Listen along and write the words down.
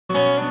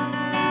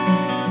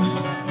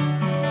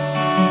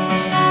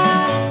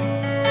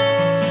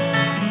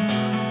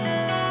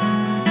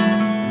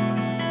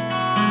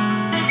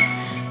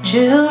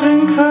Children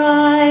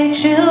cry,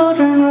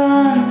 children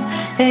run,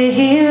 they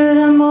hear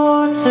the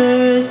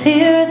mortars,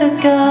 hear the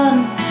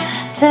gun.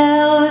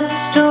 Tell the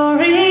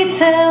story,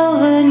 tell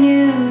the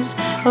news,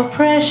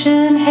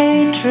 oppression,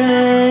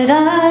 hatred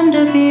and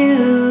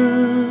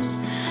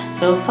abuse.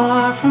 So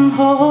far from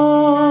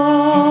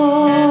home,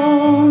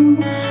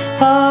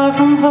 far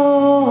from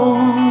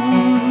home.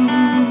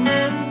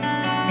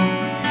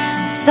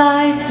 A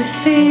sight to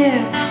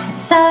fear, a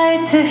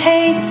sight to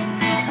hate,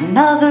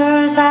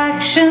 another's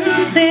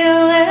actions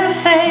seal their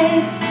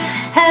fate.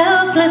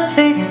 Helpless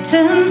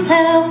victims,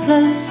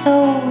 helpless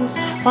souls,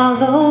 while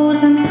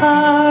those in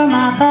power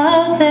map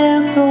out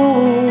their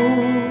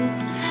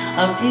goals.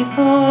 A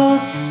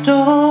people's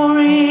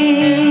story,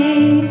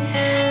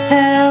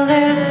 tell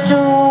their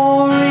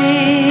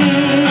story.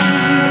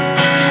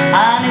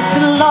 And it's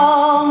a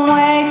long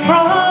way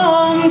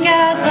from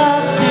Gaza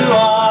to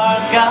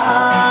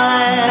Argyll,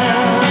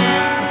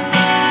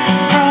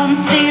 from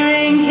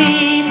searing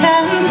heat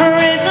and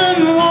prison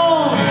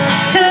walls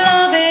to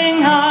loving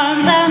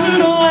arms and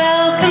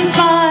welcome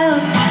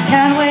smiles.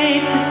 Can't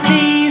wait to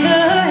see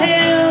the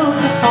hills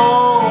of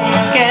home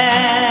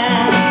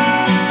again.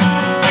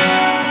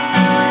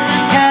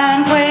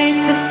 Can't wait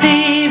to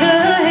see the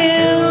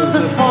hills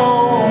of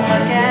home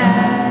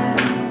again.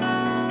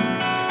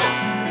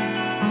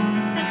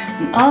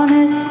 An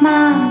honest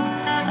man,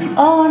 an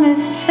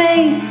honest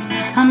face,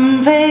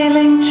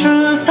 unveiling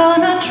truth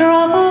on a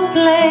troubled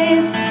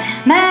place.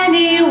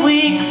 Many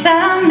weeks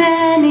and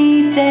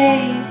many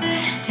days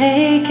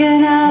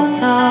taken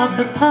out of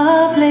the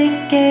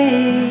public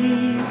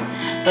gaze,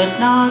 but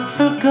not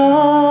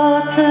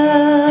forgotten,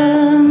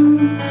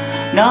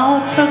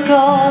 not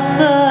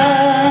forgotten.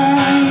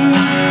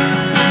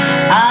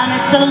 And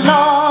it's a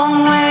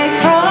long way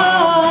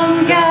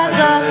from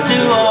Gaza to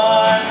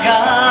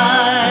Argyll,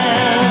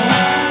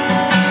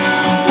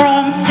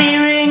 from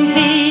searing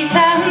heat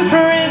and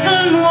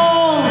prison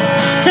walls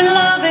to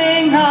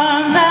loving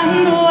arms and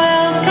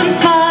welcome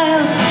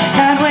smiles.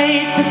 Can't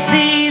wait to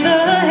see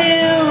the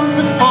hills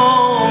of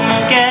home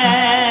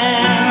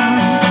again.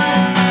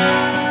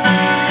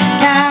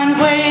 Can't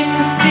wait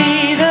to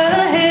see the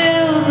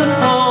hills of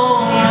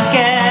home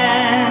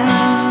again.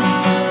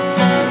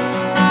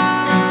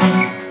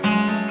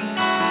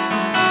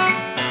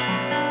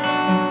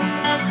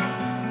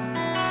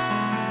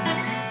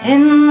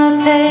 In the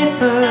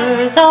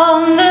papers,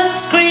 on the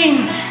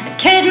screen, a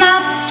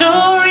kidnapped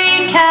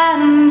story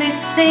can be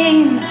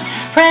seen.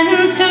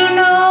 Friends who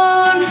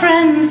know and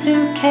friends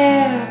who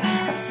care,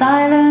 a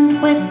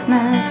silent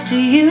witness to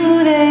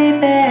you they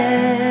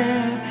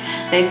bear.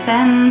 They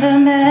send a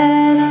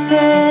message,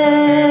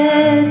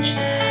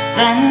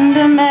 send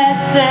a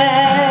message.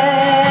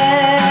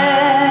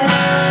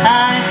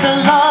 And it's a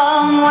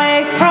long way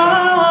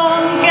from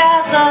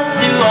Gaza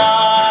to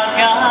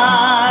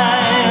Argyll,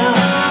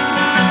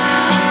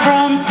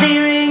 from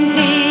searing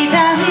heat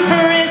and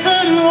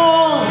prison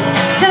walls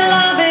to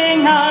loving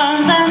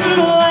arms and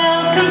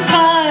welcome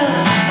smiles.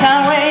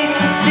 Can't wait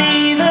to see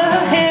the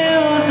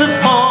hills of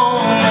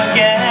home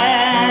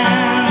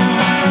again.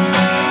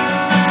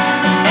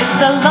 It's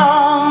a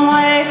long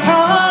way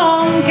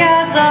from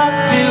Gaza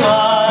to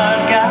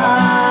Argyll.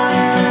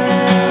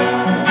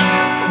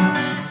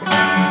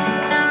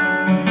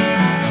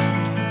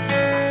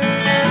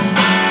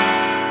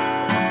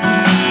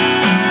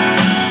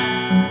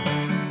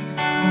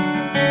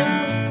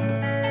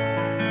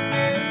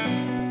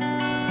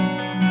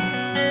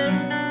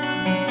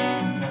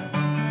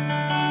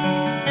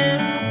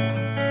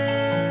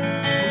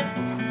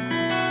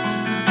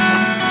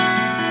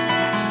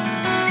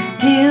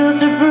 Deals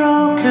are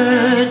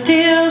brokered,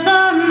 deals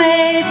are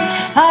made,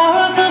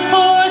 powerful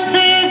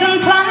forces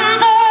and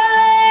plans are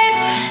laid.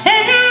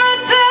 In the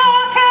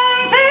dark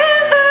and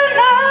in the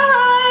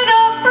night,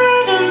 our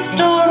freedom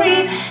story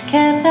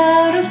kept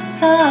out of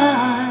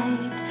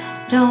sight.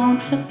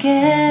 Don't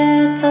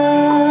forget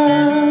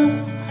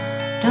us,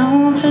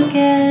 don't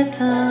forget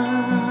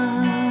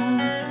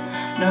us.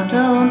 No,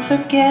 don't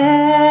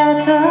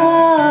forget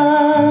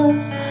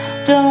us,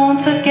 don't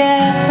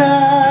forget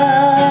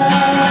us.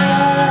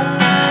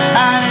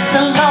 And it's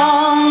a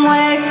long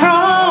way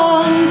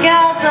from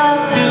Gaza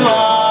to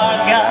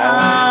Argyll,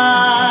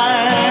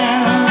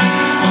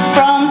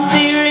 from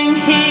searing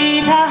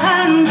heat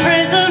and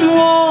prison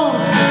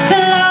walls to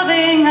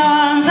loving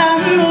arms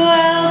and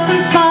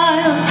welcome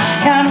smiles.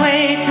 Can't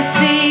wait to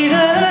see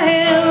the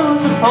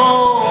hills of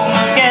home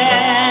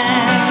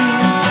again.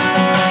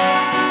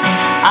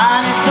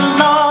 And it's a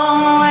long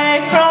way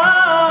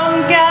from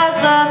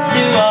Gaza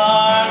to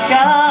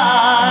Argyll,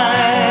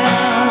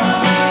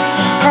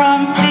 from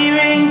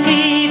searing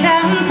heat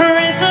and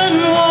prison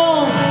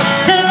walls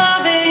to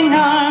loving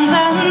arms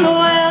and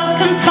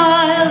welcome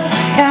smiles.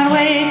 Can't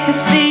wait to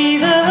see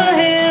the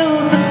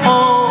hills of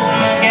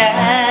home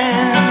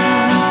again.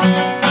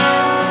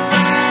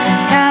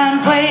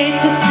 Can't wait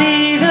to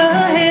see the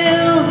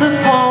hills of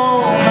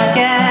home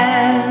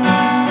again.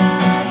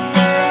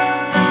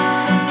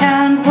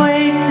 Can't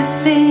wait to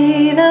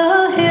see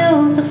the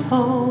hills of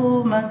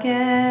home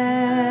again.